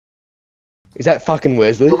Is that fucking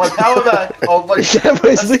Wesley? Got my power back. Oh my. Is that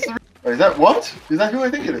Wesley? Wait, is that what? Is that who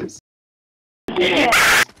I think it is? What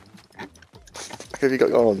have you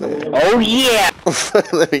got going on there? Oh yeah!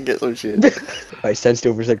 Let me get some shit. Wait, stand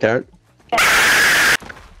still for a sec, Darren.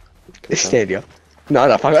 Stand here. No,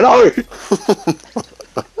 no, fuck it, no!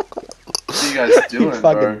 What are you guys doing, You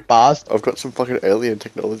fucking bro? bastard. I've got some fucking alien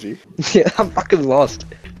technology. Yeah, I'm fucking lost.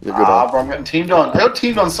 You're good Ah, bro, I'm getting teamed on. I got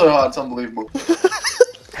teamed on so hard, it's unbelievable.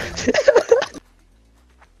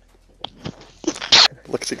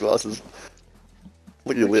 Look at your glasses.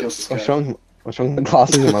 Look at your lips. What's wrong? What's wrong with the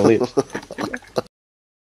glasses and my lips?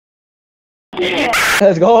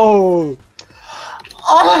 Let's go!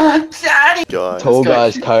 Oh, daddy! Guys. Tall Let's go.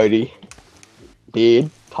 guys, Cody. Beard,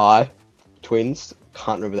 Ty, twins,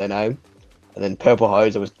 can't remember their name. And then purple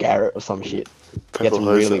hose, it was Garrett or some shit. He had Purple some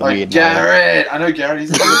hose. really Oh, weird names. Garrett! I know Garrett,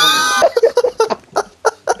 he's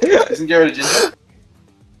Isn't Garrett a ginger?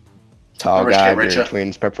 Tall Rich guy, get richer. Beard,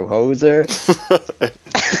 twins, purple hoser.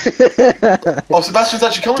 Oh, Sebastian's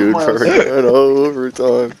actually coming Dude, for for my house. return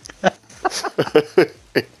overtime.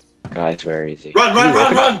 Guys, where is he? Run!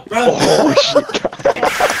 Oh shit.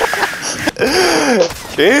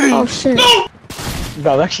 Get him! Oh shit.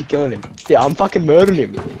 Bro, I'm actually killing him. Yeah, I'm fucking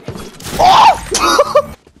murdering him.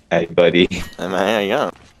 Hey, buddy. Hey man, how you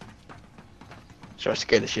going? Should I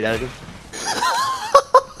scare the shit out of him?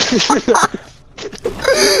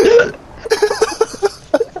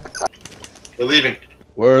 We're leaving.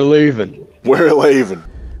 We're leaving. We're leaving.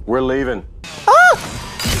 We're leaving.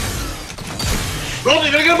 Ron,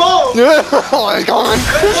 you're gonna get a ball! Oh my god!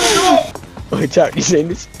 Oh, Jack, you seen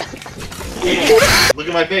this? Look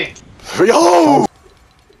at my ping. Yo!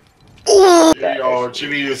 Oh,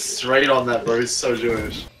 Jimmy is straight on that, bro. He's so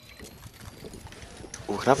Jewish.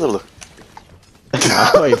 Oh, can I have a look?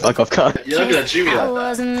 Oh, you fuck off, cunt. You're looking at Jimmy I like that.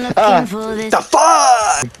 wasn't looking for this. The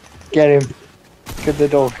fuck? Get him. Get the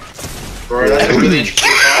dog. Bro, that's a really interesting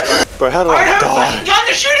fight. Bro, how do I I have a die? fucking gun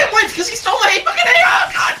to shoot him with because he stole my fucking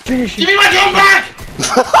AR! God! Finish Give me my gun back!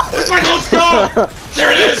 Where's my gold star?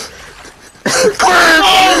 There it is! Storm!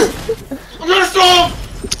 I'm gonna storm!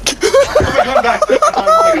 I got my gun back.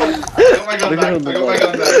 I got my gun back.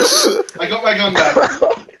 I got my gun back.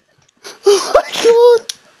 Oh my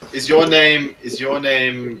god! Is your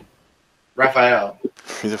name Raphael?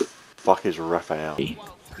 Who the fuck is Raphael? He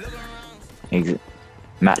You're a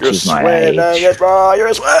matches my swear, no, age. yes, bro, you're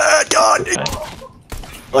a swear, God!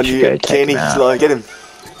 On Should you, go check Kenny, him out. like, get him.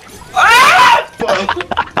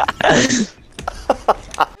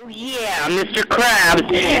 Oh yeah, Mr.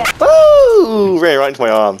 Krabs. Woo! Ran right into my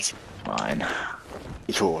arms. Fine,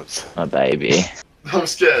 Yours. my baby. I'm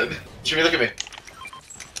scared. Jimmy, look at me.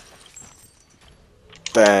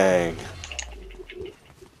 Bang.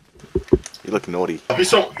 You look naughty. Who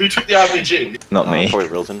took the RPG? Not me. Probably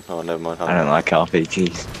Rilton. Oh, never mind. I don't like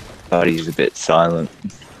RPGs. But he's a bit silent.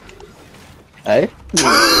 Hey?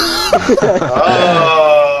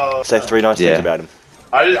 Oh. Say 3 nice Yeah. things about him.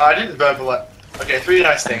 I didn't verbalize. Okay, 3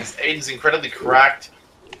 nice things. Aiden's incredibly cracked.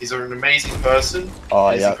 He's an amazing person. Oh,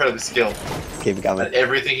 and he's yeah. incredibly skilled Keep it coming. at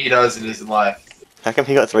everything he does in his life. How come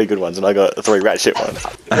he got 3 good ones and I got 3 rat shit ones?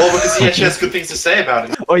 Well, because he actually has good things to say about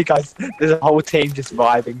him. Oh, you guys, there's a whole team just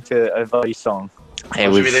vibing to a Volley song. It Oh,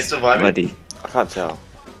 was Jimmy, they still vibing? bloody. I can't tell.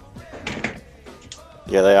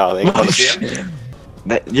 Yeah, they are. They Oh, can't see him?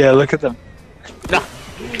 Yeah, look at them. What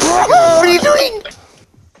are you doing?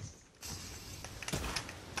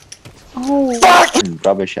 Oh. Fuck!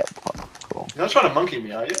 Rubbish at popcorn. You're not trying to monkey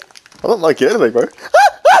me, are you? I don't like it anyway, bro.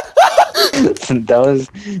 that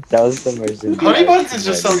was the most. Honey Buns is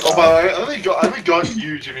just some. Oh, by the way, I only got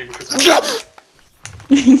you, Jimmy, because.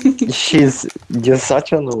 You're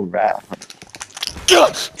such a little rat.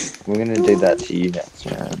 We're gonna do that to you next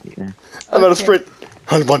round. Yeah. I'm out of sprint.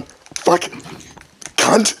 Hold on. Fuck.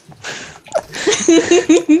 Cunt.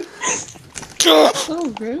 So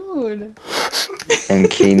rude. And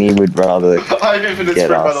Keeney would rather. I'm infinite Get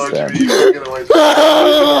sprint, by off the way, then. Jimmy. You can't get away.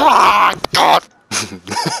 God.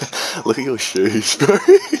 Look at your shoes, bro.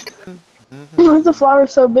 Why is the flower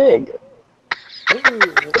so big? What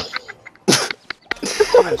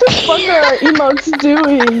the fuck are our emotes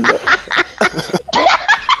doing?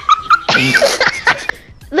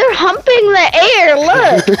 They're humping the air,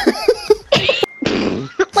 look!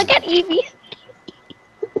 Look at Evie.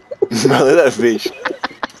 Bro, look at that fish.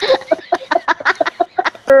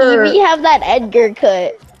 Evie have that Edgar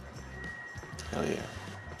cut. Hell yeah.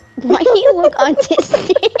 Why do you look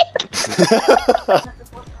autistic?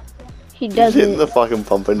 He He's hitting doesn't. the fucking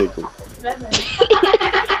pumpernickel.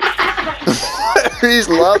 He's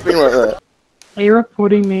laughing like that. Are you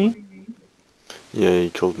reporting me? Yeah, he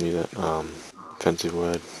called me that, offensive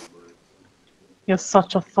word. You're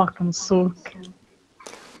such a fucking sook.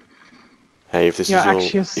 Hey, if this You're is your,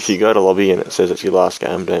 actually a if you go to lobby and it says it's your last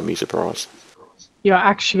game, don't be surprised. You're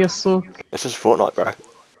actually a sook. It's just Fortnite, bro.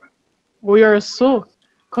 Well, you're a sook.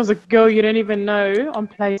 Cause a girl you don't even know on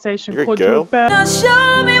PlayStation You're a called you a girl? bad. Now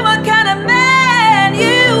show me what kind of man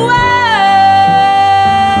you